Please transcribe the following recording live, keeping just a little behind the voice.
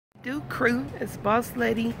Do crew, it's Boss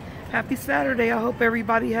Lady. Happy Saturday. I hope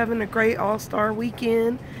everybody having a great all-star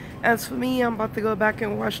weekend. As for me, I'm about to go back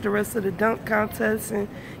and watch the rest of the dunk contest and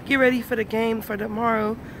get ready for the game for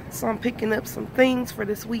tomorrow. So I'm picking up some things for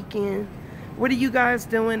this weekend. What are you guys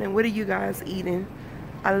doing and what are you guys eating?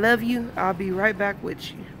 I love you. I'll be right back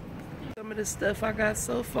with you. Some of the stuff I got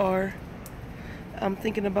so far. I'm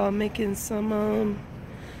thinking about making some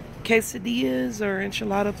quesadillas or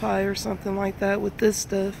enchilada pie or something like that with this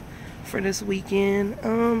stuff for this weekend.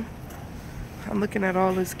 I'm looking at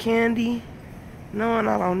all this candy, knowing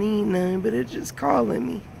I don't need none, but it's just calling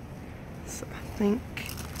me. So I think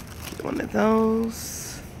get one of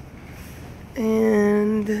those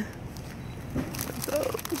and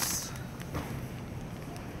those.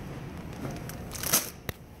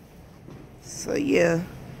 So yeah,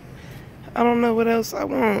 I don't know what else I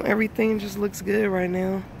want. Everything just looks good right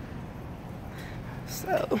now.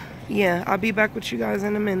 So yeah, I'll be back with you guys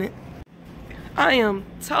in a minute. I am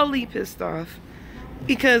totally pissed off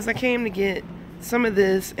because I came to get some of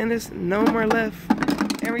this and there's no more left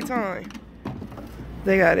every time.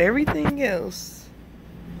 They got everything else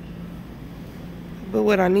but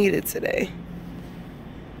what I needed today.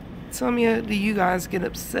 Tell me, do you guys get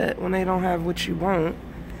upset when they don't have what you want,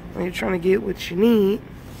 when you're trying to get what you need?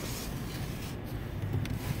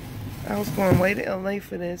 I was going way to LA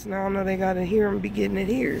for this. Now I know they got it here and be getting it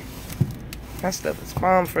here. That stuff is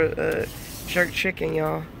bomb for jerk chicken,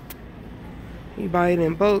 y'all. You buy it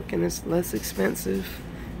in bulk and it's less expensive.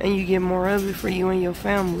 And you get more of it for you and your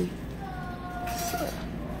family. So,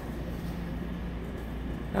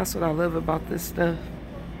 that's what I love about this stuff.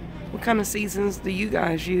 What kind of seasons do you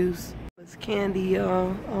guys use? It's candy,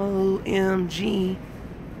 y'all. OMG.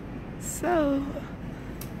 So,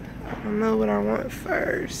 I don't know what I want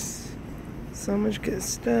first. So much good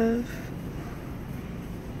stuff.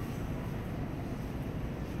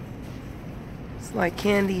 It's like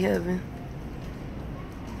candy heaven.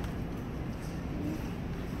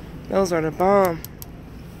 Those are the bomb.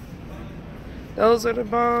 Those are the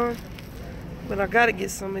bomb. But I gotta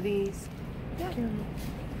get some of these.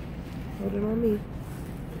 Hold it on me.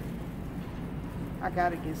 I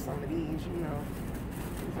gotta get some of these, you know.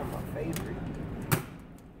 These are my favorite.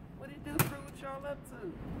 What it do, crew? What y'all up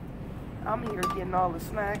to? I'm here getting all the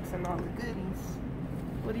snacks and all the goodies.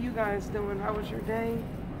 What are you guys doing? How was your day?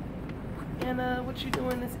 And what you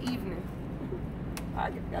doing this evening?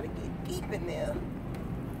 I gotta get deep in there.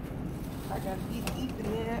 I gotta get deep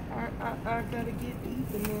in there. I gotta get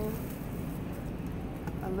deep in there.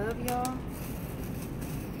 I love y'all.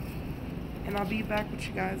 And I'll be back with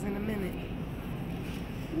you guys in a minute.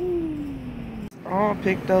 It's all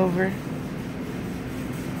picked over.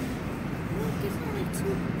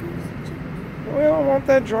 We don't want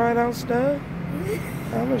that dried out stuff.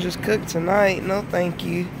 I'm gonna just cook tonight. No, thank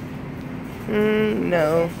you.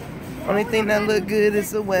 No. Only thing that look good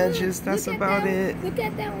is the wedges. That's about it. Look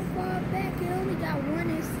at that one far back. It only got one.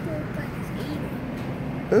 It's still like it's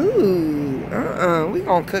eating. Ooh, we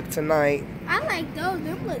gonna cook tonight. I like those.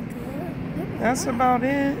 Them look good. That's about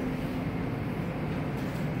it.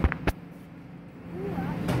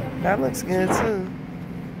 That looks good too.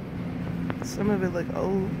 Some of it look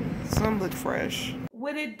old. Some look fresh.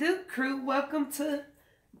 What it do, crew? Welcome to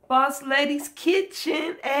Boss Lady's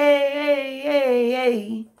Kitchen. Hey, hey, hey,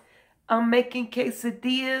 hey. I'm making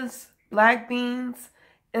quesadillas, black beans,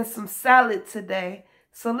 and some salad today.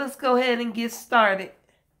 So let's go ahead and get started.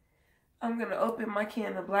 I'm going to open my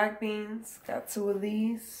can of black beans. Got 2 of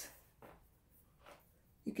these.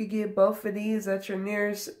 You could get both of these at your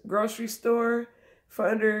nearest grocery store for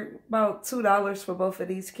under about $2 for both of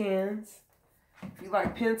these cans. If you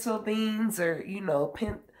like pinto beans or,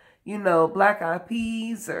 black eyed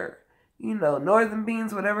peas or, northern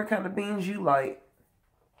beans, whatever kind of beans you like.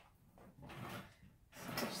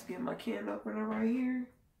 So just get my can opener right here.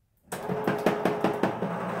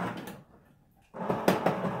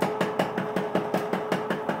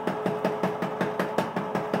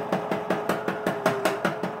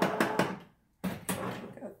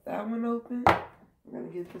 Got that one open. I'm going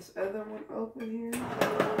to get this other one open here.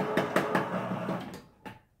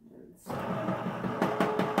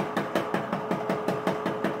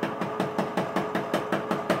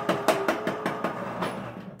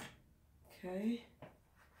 Okay,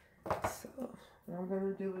 so what I'm going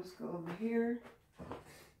to do is go over here.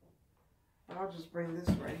 I'll just bring this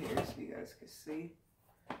right here so you guys can see.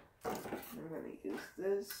 I'm going to use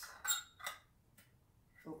this.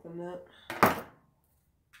 Open up.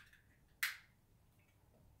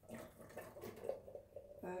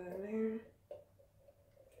 That in there.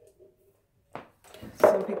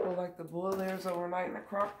 Some people like to boil theirs overnight in a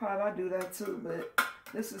crock pot. I do that too, but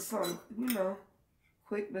This is some,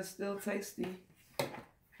 quick but still tasty.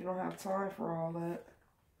 If you don't have time for all that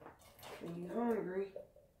and you're hungry,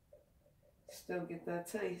 still get that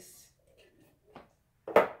taste.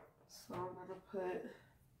 So I'm gonna put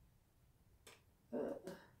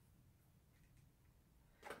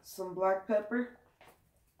some black pepper,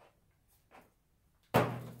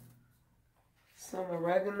 some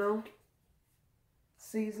oregano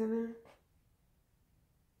seasoning,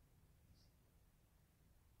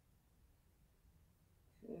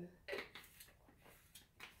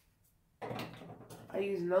 I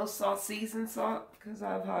use no salt, seasoned salt, because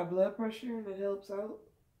I have high blood pressure and it helps out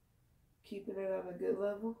keeping it at a good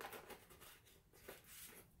level.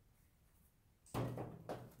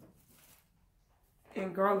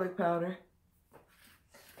 And garlic powder.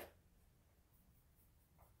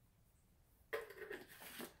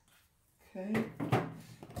 Okay.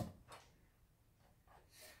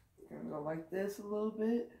 Gonna go like this a little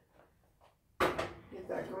bit. Get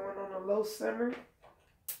that going on a low simmer.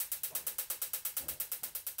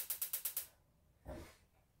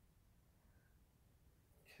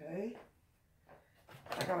 Okay.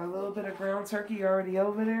 I got a little bit of ground turkey already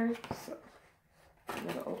over there. So I'm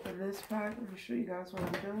gonna open this pack. Let me show you guys what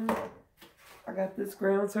I'm doing. I got this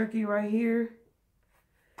ground turkey right here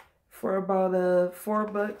for about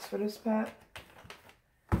 $4 for this pack.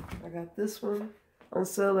 I got this one on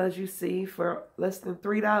sale, as you see, for less than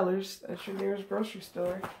 $3 at your nearest grocery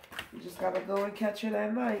store. You just gotta go and catch it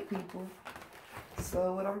at night, people.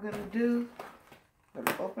 So what I'm gonna do, I'm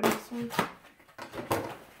gonna open this one,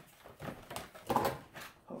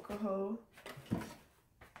 poke a hole,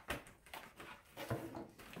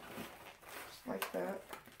 just like that.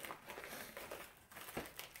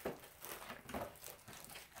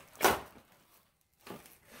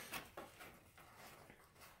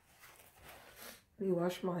 Let me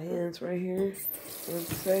wash my hands right here. 1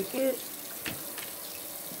 second.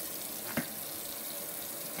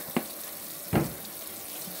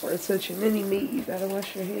 Before touching any meat, you gotta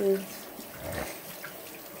wash your hands.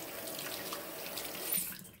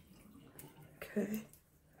 Okay.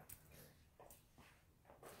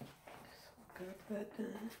 Got that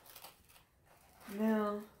done.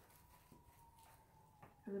 Now,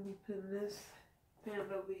 I'm gonna be putting this pan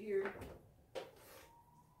over here.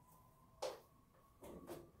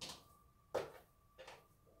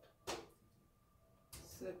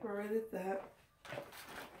 Separated that.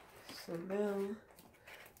 So now,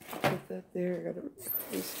 put that there. I gotta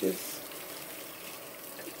it's just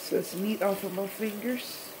this meat off of my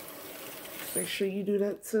fingers. Make sure you do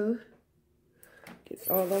that too. Get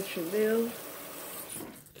all out your meal.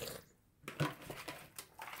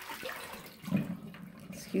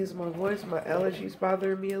 Excuse my voice, my allergies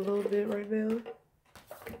bothering me a little bit right now.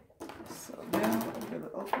 So now I'm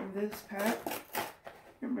gonna open this pack.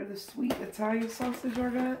 Remember the sweet Italian sausage I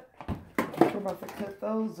got? I'm about to cut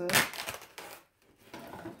those up.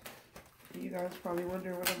 You guys probably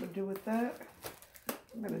wondering what I'm gonna do with that.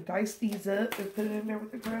 I'm gonna dice these up and put it in there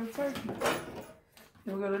with the ground turkey.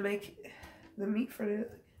 And we're gonna make the meat for the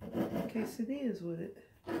quesadillas with it.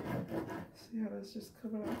 See how that's just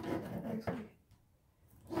coming out nicely.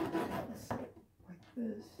 Like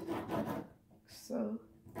this. So.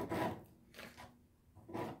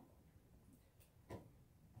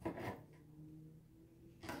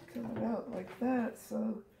 Coming out like that,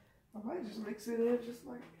 so I might just mix it in just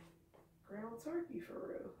like ground turkey for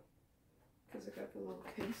real. Because I got the little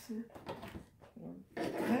casing. I'm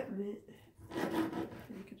cutting it.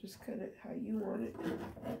 And you can just cut it how you want it.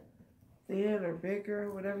 Thin or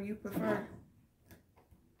bigger, whatever you prefer.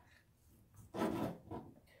 Now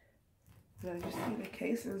you see the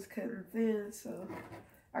casing's cutting thin, so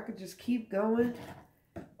I could just keep going.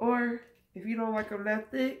 Or if you don't like them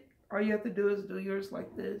that thick, all you have to do is do yours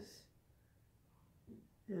like this.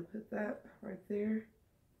 And put that right there.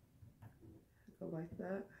 Go like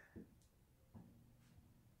that.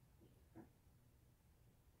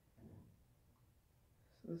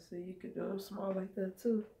 So see, you could do them small like that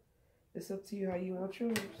too. It's up to you how you want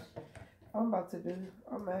yours. I'm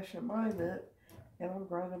mashing mine up. And I'm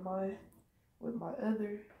grinding mine with my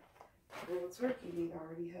other grilled turkey meat I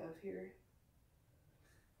already have here.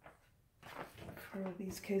 For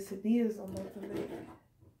these quesadillas I'm about to make.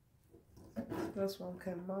 So that's why I'm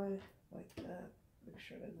cutting mine like that. Make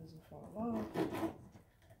sure that doesn't fall off.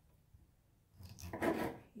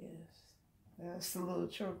 Yes. That's a little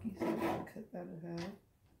chunky, so I'm gonna cut that in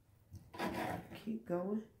half. Keep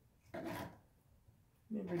going.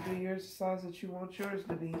 Remember, do yours the size that you want yours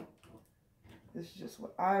to be. This is just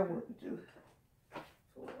what I want to do.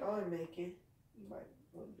 For what I'm making. You might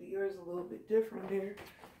want to do yours a little bit different here.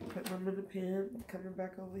 Put them in the pan. Coming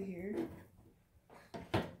back over here.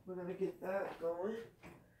 We're gonna get that going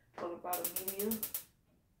on about a medium.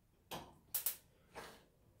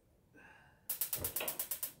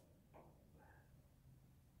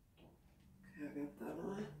 Okay, I got that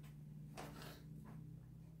on.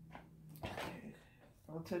 Okay.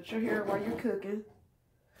 Don't touch your hair while you're cooking.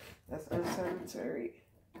 That's unsanitary.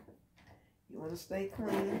 You want to stay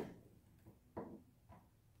clean.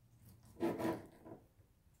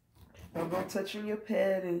 Don't go touching your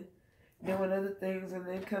pet and doing other things and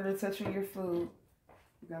then come and touching your food.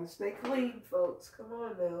 You gotta stay clean, folks. Come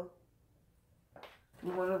on now.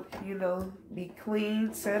 You want to, you know, be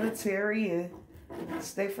clean, sanitary, and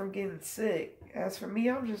stay from getting sick. As for me,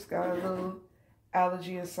 I've just got a little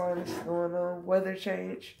allergy and sinus going on. Weather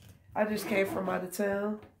change. I just came from out of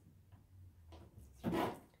town.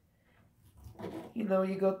 You know,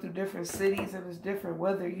 you go through different cities and it's different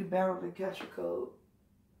weather. You bound to catch a cold.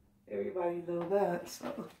 Everybody know that,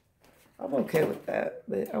 so I'm okay with that.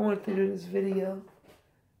 But I wanted to do this video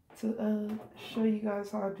to show you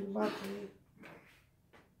guys how I do my thing.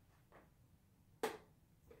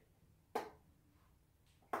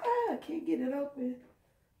 I can't get it open.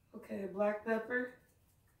 Okay, black pepper.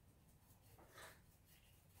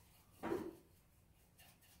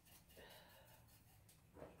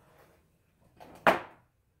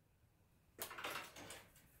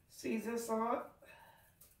 Seasoned salt.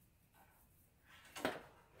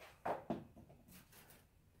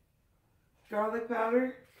 Garlic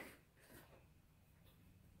powder.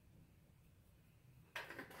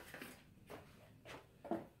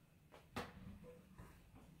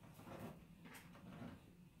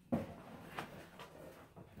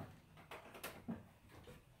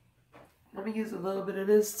 I'm gonna use a little bit of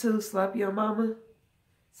this too, slap your mama.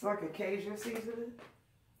 It's like a Cajun seasoning.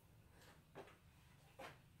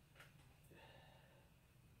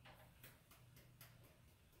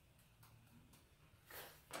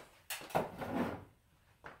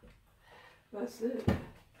 That's it.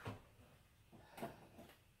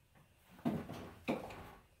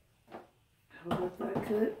 I'll let that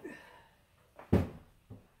cook.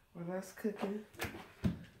 While that's cooking,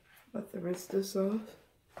 let the rest of this off.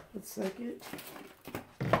 A second.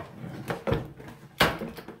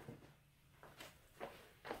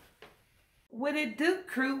 What it do,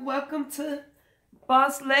 crew? Welcome to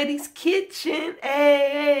Bosslady's kitchen. Hey,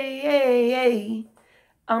 hey, hey, hey.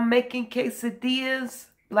 I'm making quesadillas,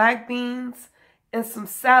 black beans, and some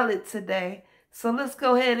salad today. So let's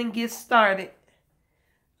go ahead and get started.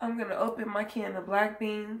 I'm going to open my can of black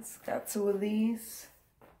beans. Got 2 of these.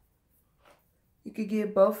 You could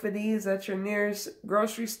get both of these at your nearest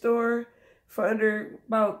grocery store for under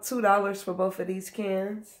about $2 for both of these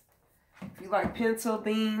cans. If you like pinto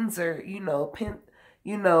beans or,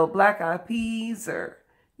 black eyed peas or,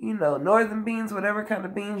 northern beans, whatever kind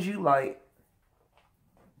of beans you like.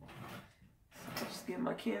 So just get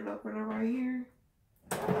my can opener right here.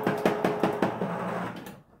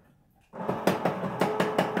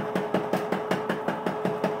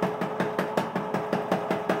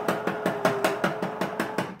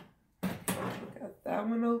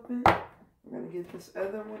 One open. We're gonna get this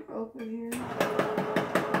other one open here.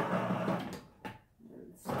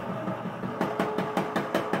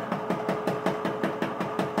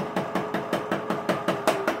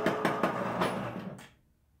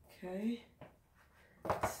 Okay.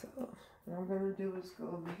 So what I'm gonna do is go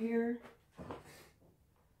over here.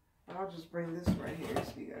 I'll just bring this right here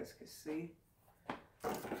so you guys can see.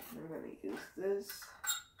 I'm gonna use this.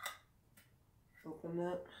 Open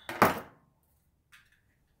up.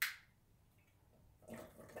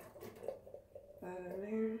 That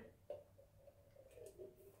in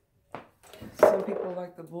there. Some people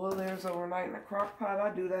like to boil theirs overnight in a crock pot. I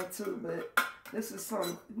do that too, but this is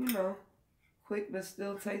some, quick but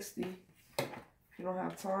still tasty. If you don't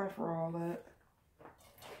have time for all that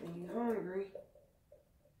and you're hungry,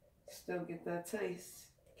 still get that taste.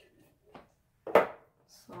 So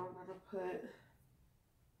I'm gonna put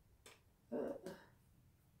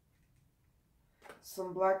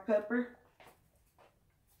some black pepper.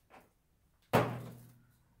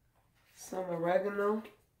 Some oregano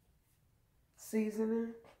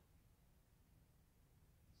seasoning.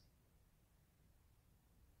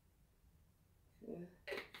 Yeah.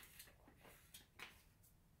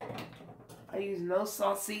 I use no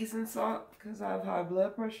salt, seasoned salt, because I have high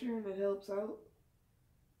blood pressure and it helps out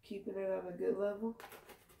keeping it at a good level.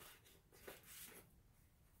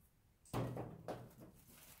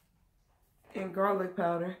 And garlic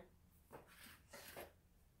powder.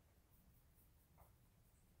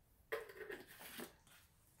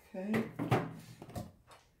 Okay.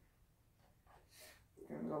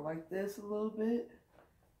 I'm gonna go like this a little bit.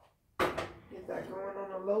 Get that going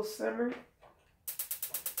on a low simmer.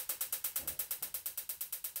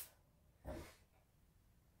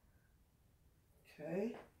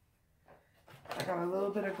 Okay. I got a little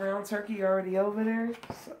bit of ground turkey already over there.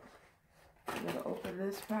 So I'm gonna open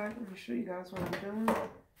this pack. Let me show you guys what I'm doing.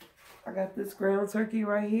 I got this ground turkey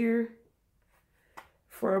right here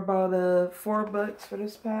for about $4 for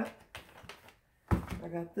this pack. I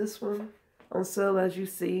got this one on sale, as you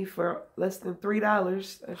see, for less than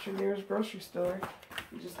 $3 at your nearest grocery store.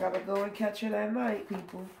 You just gotta go and catch it at night,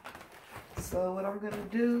 people. So what I'm gonna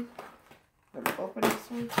do, I'm gonna open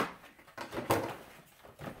this one,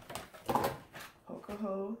 poke a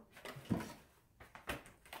hole,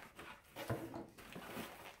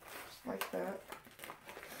 just like that.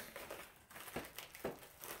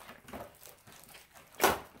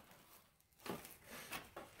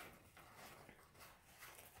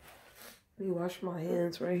 Let me wash my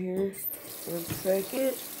hands right here. 1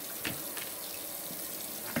 second.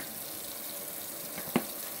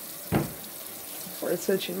 Before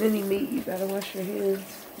touching any meat, you gotta wash your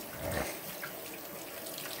hands.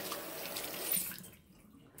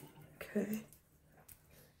 Okay.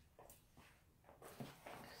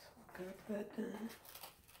 Got that done.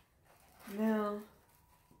 Now,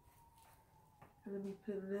 I'm gonna be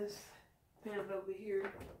putting this pan over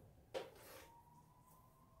here.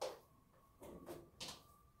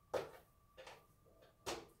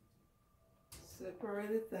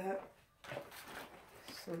 Separated that.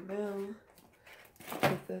 So now,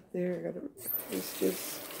 put that there. I gotta, it's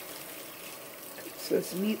just, so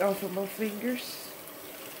it's meat off of my fingers.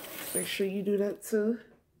 Make sure you do that too.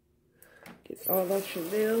 Get all out your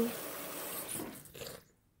nail.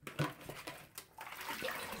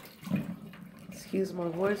 Excuse my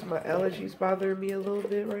voice, my allergies bothering me a little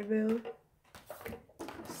bit right now.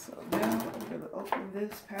 So now I'm gonna open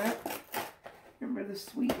this pack. Remember the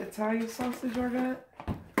sweet Italian sausage I got?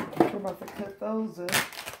 I'm about to cut those up.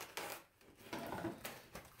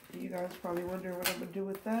 You guys probably wondering what I'm gonna do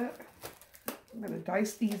with that. I'm gonna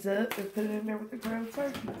dice these up and put it in there with the ground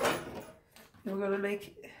turkey. And we're gonna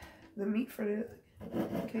make the meat for the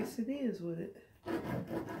quesadillas with it.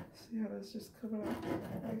 See how that's just coming out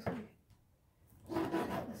nicely.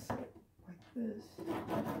 Like this.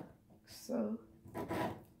 So.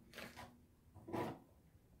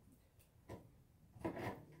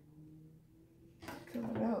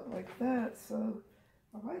 Coming out like that, so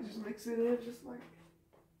I might just mix it in just like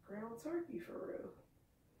ground turkey for real.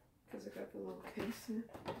 Because I got the little casing.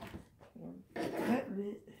 I'm cutting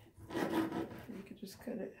it. You can just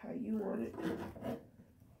cut it how you want it.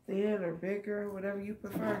 Thin or bigger, whatever you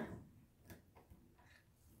prefer.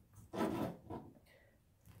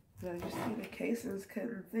 Now you see the casing's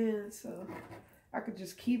cutting thin, so I could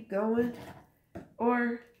just keep going.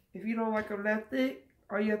 Or if you don't like them that thick,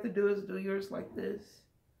 all you have to do is do yours like this.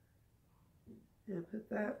 And put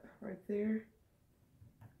that right there.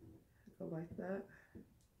 Go like that.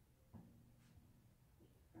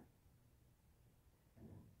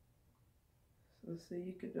 So see,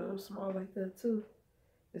 you could do them small like that too.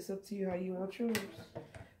 It's up to you how you want yours.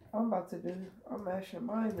 I'm mashing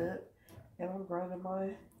mine up, and I'm grinding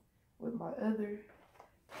mine with my other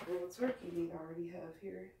little turkey meat I already have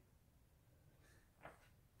here.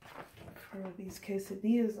 For these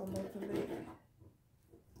quesadillas I'm about to make.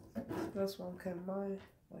 So that's why I'm cutting mine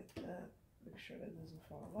like that. Make sure that doesn't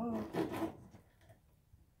fall off.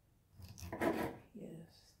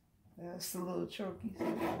 Yes. That's a little chunky, so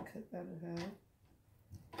I'm gonna cut that in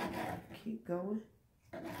half. Keep going.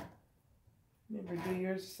 Remember, do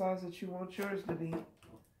yours the size that you want yours to be.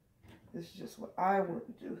 This is just what I want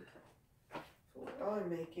to do. For what I'm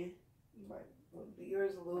making. You might want to do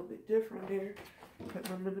yours a little bit different here. Put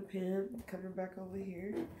them in the pan, coming back over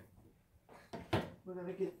here. We're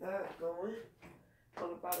gonna get that going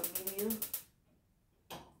on about a medium.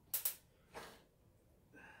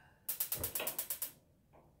 Okay,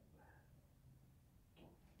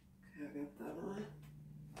 I got that on.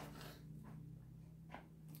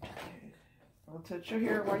 Okay, don't touch your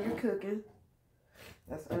hair while you're cooking.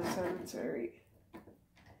 That's unsanitary.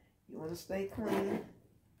 You want to stay clean.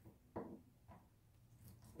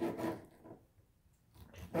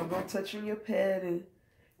 Don't go touching your pet and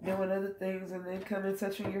doing other things and then come and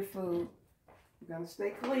touching your food. You gotta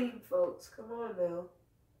stay clean, folks. Come on now.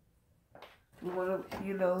 You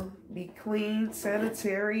wanna, be clean,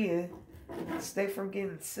 sanitary, and stay from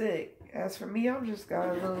getting sick. As for me, I've just got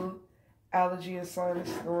a little allergy and sinus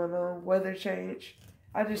going on. Weather change.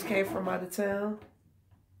 I just came from out of town.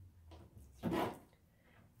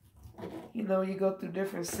 You go through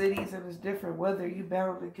different cities and it's different weather. You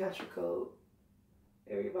bound to catch a cold.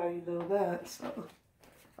 Everybody know that, so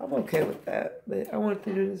I'm okay with that. But I wanted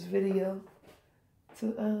to do this video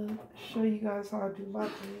to show you guys how I do my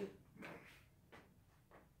thing.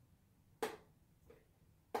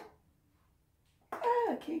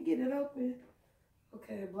 I can't get it open.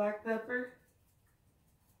 Okay, black pepper.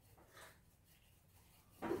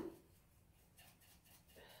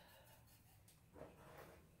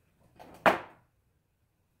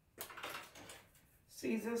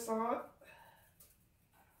 Seasoned salt.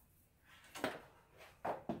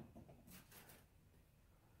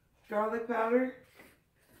 Garlic powder.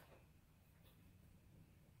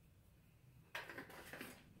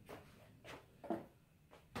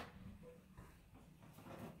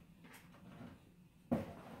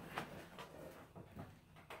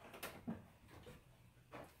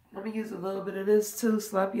 I'm gonna use a little bit of this too,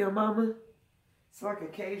 slap your mama. It's like a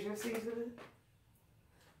Cajun seasoning.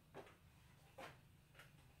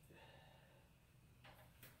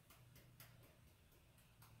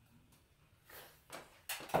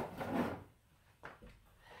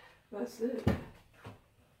 That's it.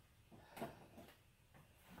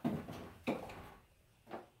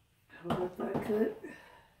 I'll let that cook.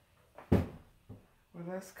 While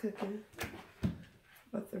that's cooking,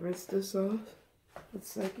 let the rest of this off. A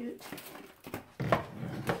second.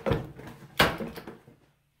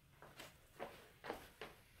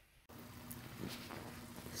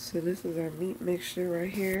 So this is our meat mixture right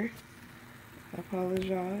here. I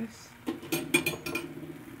apologize.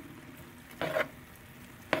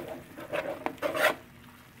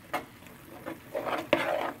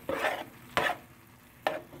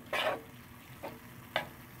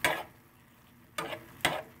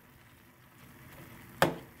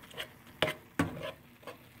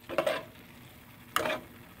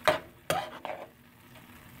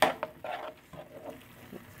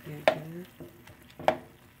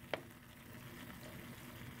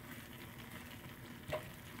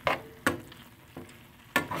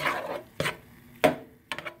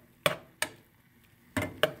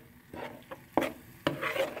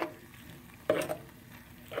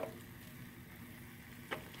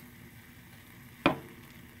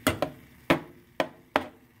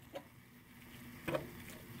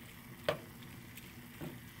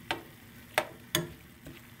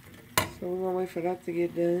 So we're gonna wait for that to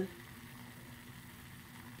get done.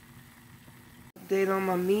 Update on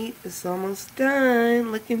my meat. It's almost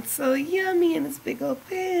done. Looking so yummy in this big old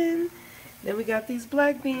pan. Then we got these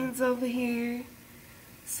black beans over here.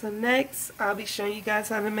 So next, I'll be showing you guys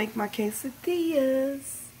how to make my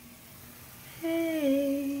quesadillas.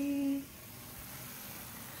 Hey.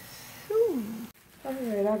 Ooh.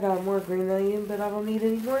 Alright, I got more green onion, but I don't need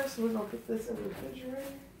any more, so we're gonna put this in the refrigerator.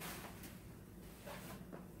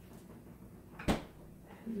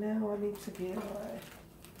 Now I need to get my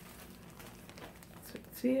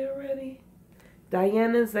tortilla ready.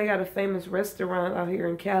 Diana's, they got a famous restaurant out here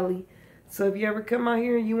in Cali. So if you ever come out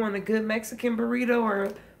here and you want a good Mexican burrito or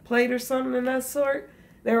a plate or something of that sort,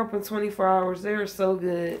 they're open 24 hours. They're so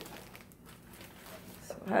good.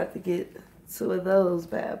 So I had to get 2 of those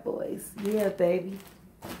bad boys. Yeah, baby.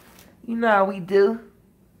 You know how we do.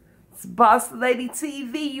 It's Bosslady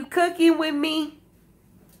TV. You cooking with me?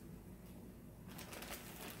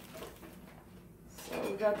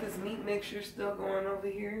 We got this meat mixture still going over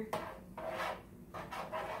here.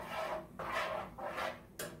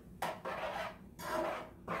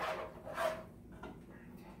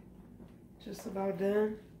 Just about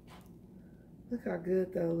done. Look how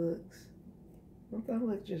good that looks. Don't that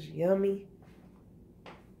look just yummy?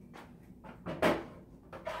 Just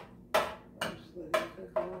let it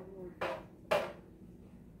cook a little more.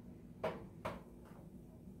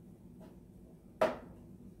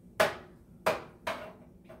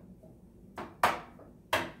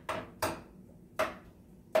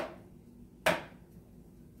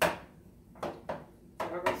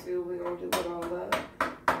 See what we're going to do with all that.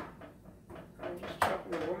 I'm just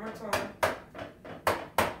chopping it one more time.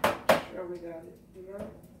 Make sure we got it, you know?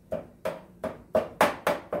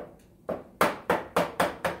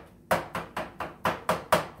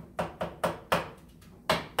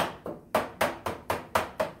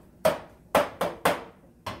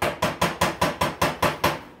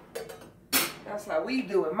 That's how we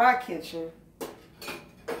do in my kitchen.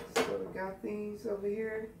 So we got these over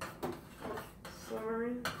here.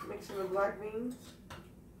 Simmering, mixing the black beans.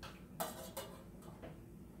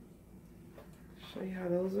 Show you how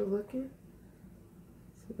those are looking.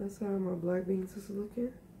 So that's how my black beans is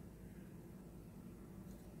looking.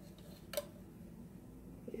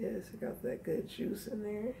 Yes, it got that good juice in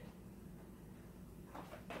there.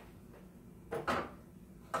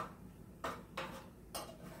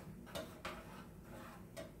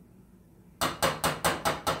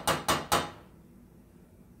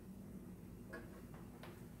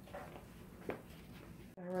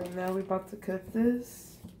 And now we're about to cut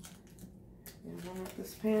this and warm up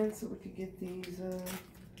this pan so we can get these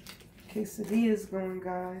quesadillas going,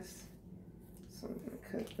 guys. So I'm gonna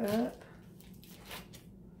cut that.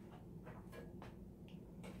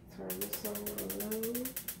 Turn this on low.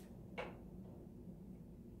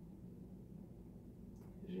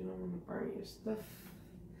 Because you don't want to burn your stuff.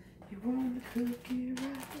 You want to cook it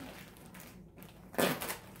right.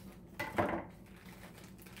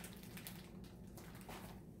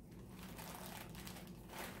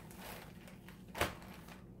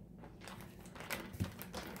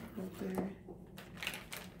 There.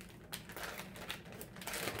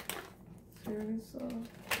 Turn this off.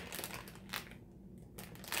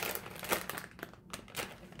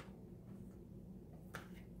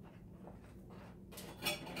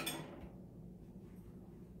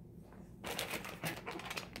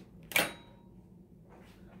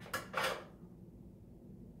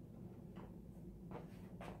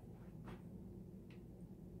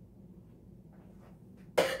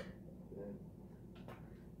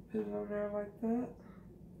 Put it on there like that.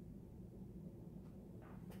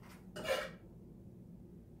 The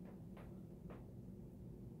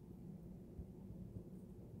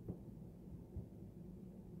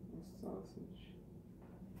sausage.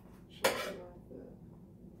 Shake it like that.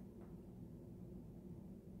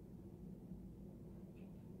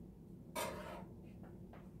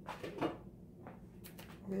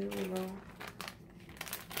 There we go.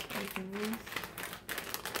 Open this.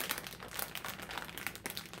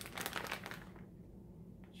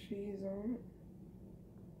 Cheese on it.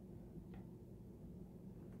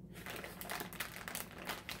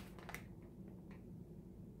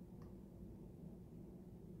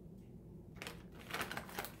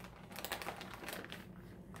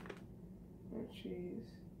 More cheese.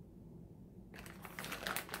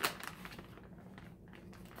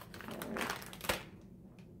 Alright.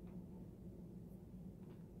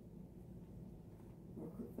 We'll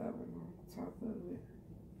put that one on top of it.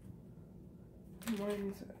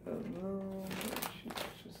 Mine's a little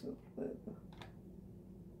just a little.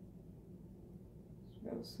 Just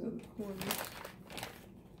gotta seal the corners.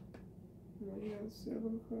 No, you gotta seal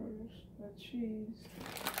the corners. That cheese.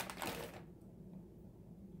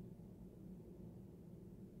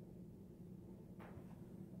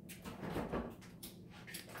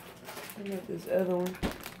 I got this other one.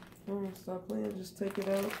 I'm gonna stop playing, just take it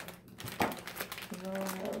out. And I'll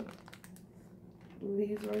have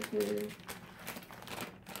these right there.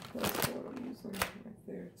 That's what I'm using right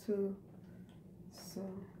there too. So,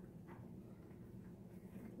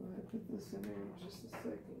 go ahead and put this in there in just a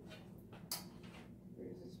second.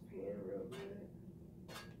 Raise this pan real good.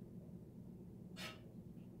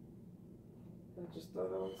 I just throw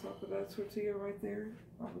it on top of that tortilla right there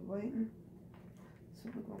while we're waiting. So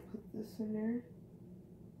we're gonna put this in there.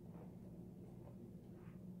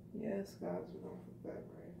 Yes, guys, we're gonna put that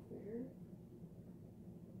right there.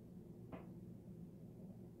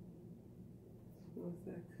 With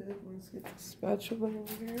that good, let's get the spatula in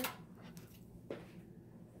here.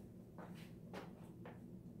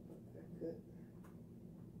 That good.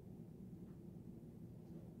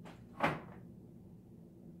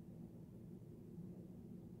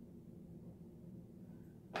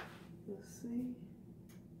 Let's see.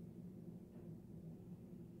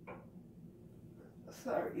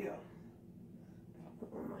 Sorry, yo.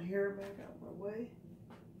 Put my hair back out my way.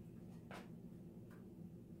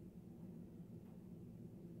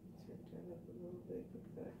 Turn that up a little bit, put it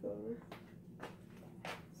back over.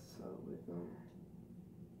 So we're going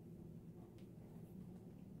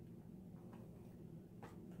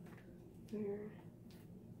there.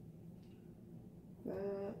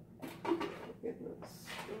 That. Get another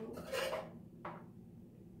scoop.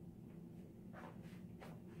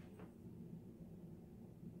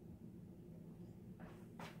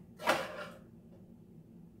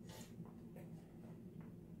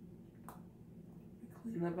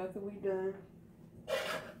 Clean that after we done.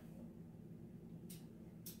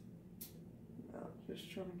 Now just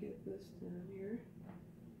trying to get this down here.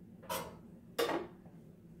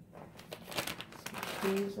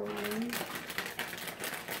 Some cheese on there.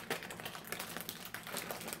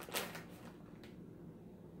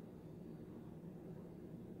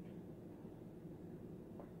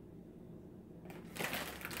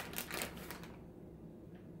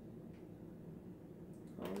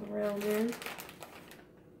 All around there.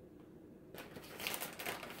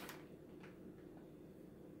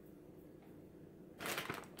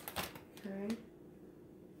 Okay.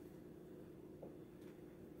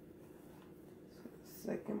 So the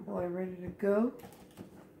second boy ready to go.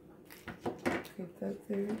 Get that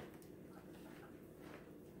there.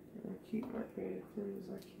 And keep my area thin as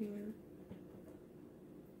I can.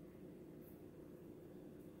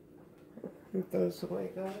 And throw this away,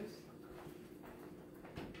 guys.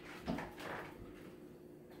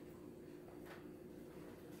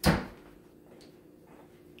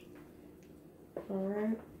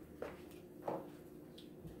 Alright.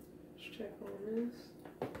 Let's check on this.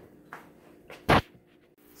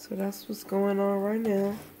 So that's what's going on right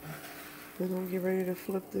now. We're gonna get ready to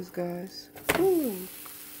flip this, guys. Ooh.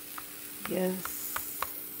 Yes.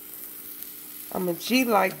 I'm a G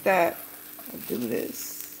like that. I do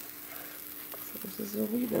this. So this is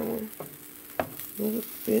what we doing. A little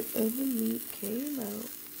bit of the meat came out.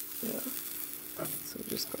 Yeah. So we're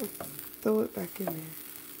just gonna throw it back in there.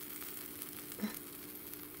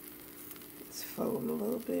 Let's fold a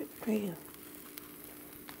little bit. Bam.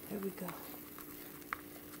 There we go.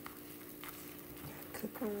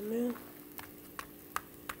 Cook on now.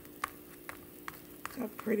 Look how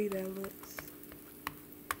pretty that looks.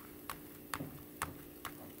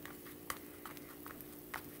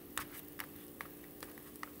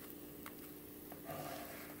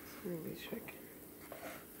 Really checking.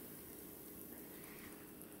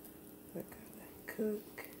 I gotta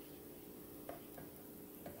cook.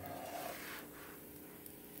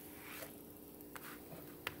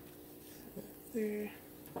 There.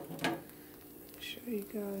 Show you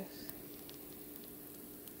guys.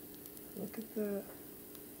 Look at that.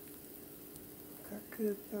 Look how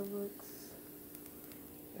good that looks.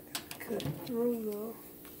 I gotta cut it through though.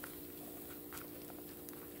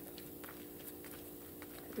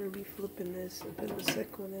 I'm gonna be flipping this and putting the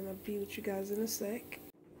second one in. I'll be with you guys in a sec.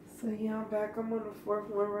 So yeah, I'm back. I'm on the fourth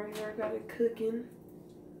one right here. I got it cooking.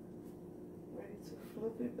 Ready to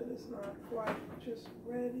flip it, but it's not quite just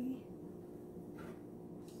ready. So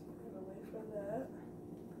I'm gonna wait for that.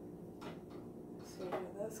 So yeah,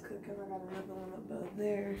 that's cooking. I got another one above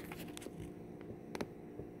there.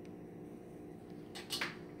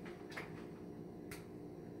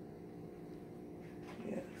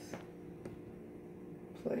 Yes.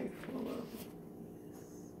 Plate full of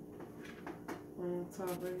on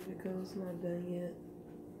top, ready to go. It's not done yet.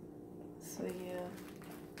 So yeah,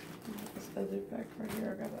 this other pack right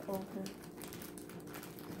here I gotta open.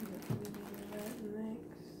 I'm gonna put that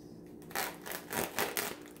next.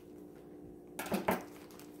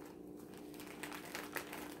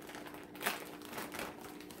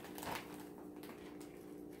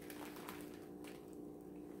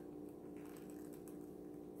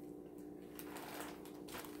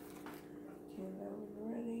 Get that one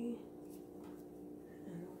ready.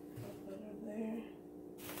 And I'll put it there.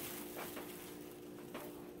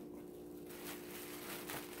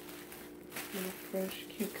 And fresh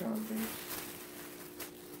cucumbers.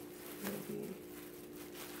 Maybe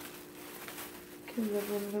can live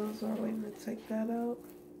one of those while waiting to take that out.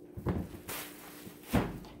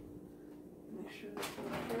 Make sure this is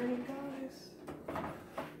burning, guys.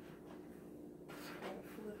 Just gotta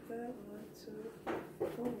flip that 1, 2,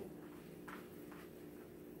 4.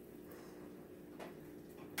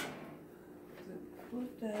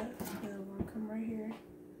 Flip that, then I'm gonna come right here.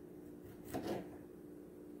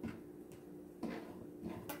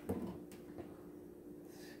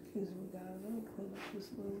 Excuse me, guys. Let me clean up this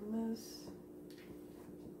little mess.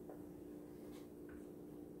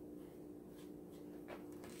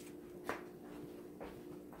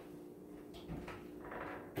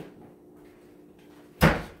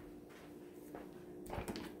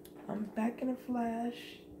 I'm back in a flash.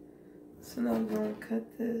 So now we're gonna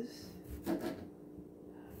cut this.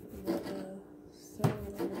 So what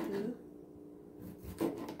I'm gonna do.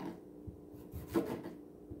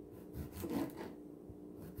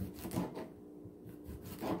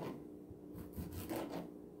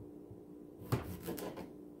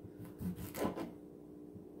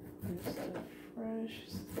 Fresh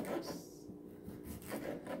stuff.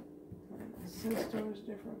 Some stores,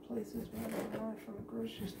 different places, but I got mine from the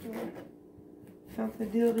grocery store. Found the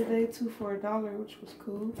deal today too for $1, which was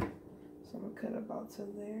cool. So I'm gonna cut about to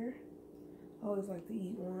there. I always like to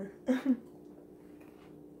eat one.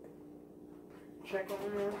 Check on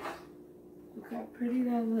that. Look how pretty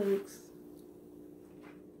that looks.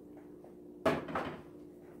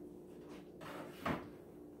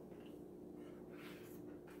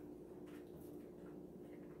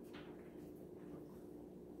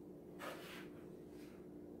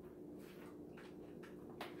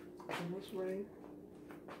 Almost ready.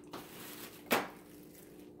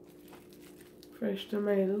 Fresh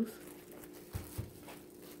tomatoes.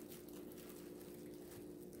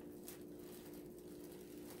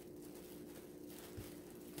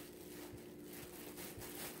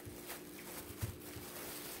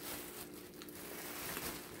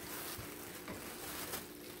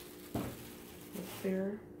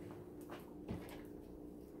 there.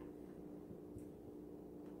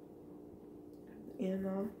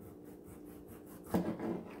 And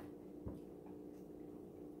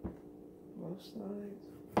both sides.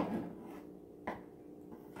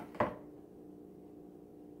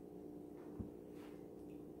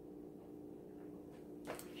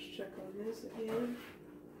 Let's check on this again.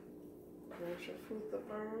 Brush your foot to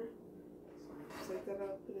burn. So take that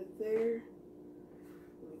out, put it there.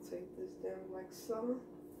 Let me take this down like so.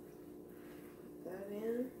 Put that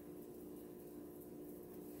in.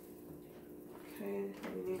 Okay,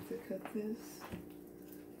 we need to cut this.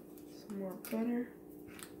 Some more butter.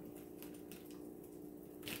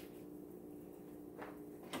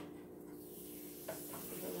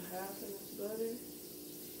 Another half of this butter.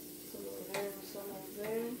 Some over there and some over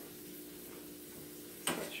there.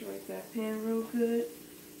 Saturate that pan real good.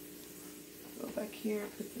 Go back here,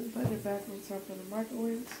 put the butter back on top of the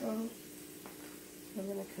microwave stove. I'm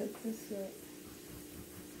gonna cut this up.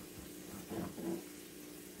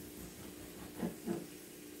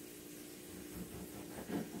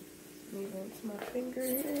 Move on to my finger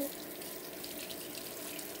here.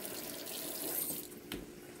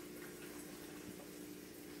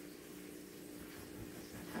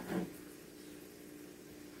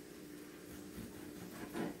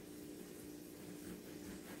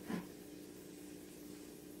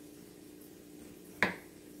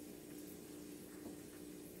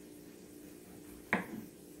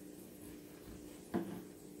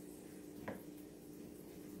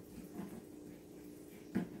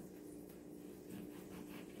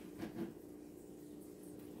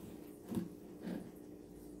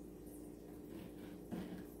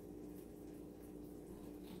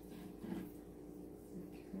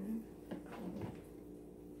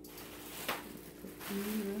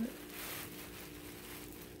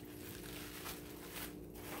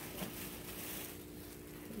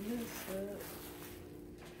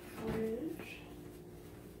 Fridge.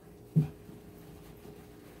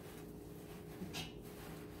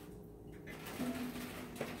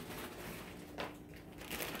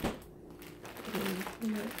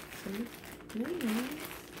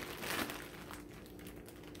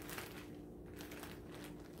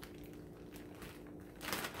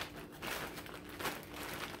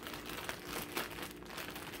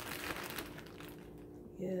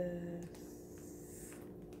 Yes.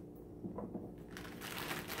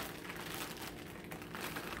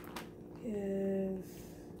 Yes.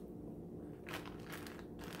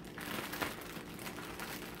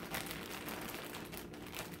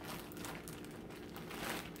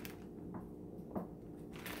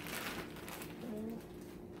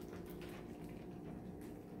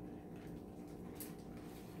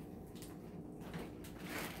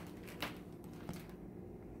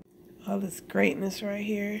 All this greatness right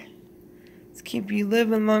here. Let's keep you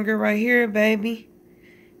living longer right here, baby.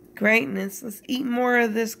 Greatness. Let's eat more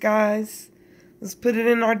of this, guys. Let's put it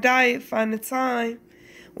in our diet. Find the time.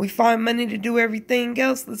 We find money to do everything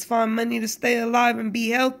else. Let's find money to stay alive and be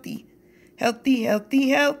healthy. Healthy, healthy,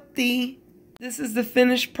 healthy. This is the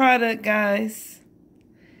finished product, guys.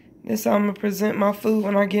 This is how I'm going to present my food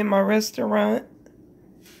when I get my restaurant.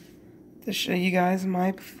 To show you guys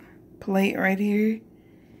my plate right here.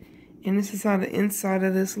 And this is how the inside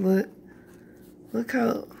of this look. Look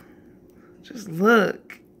how, just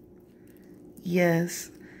look. Yes.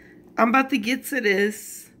 I'm about to get to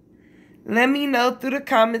this. Let me know through the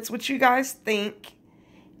comments what you guys think.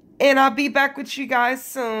 And I'll be back with you guys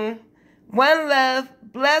soon. One love.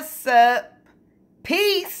 Bless up.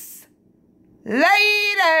 Peace.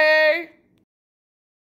 Later.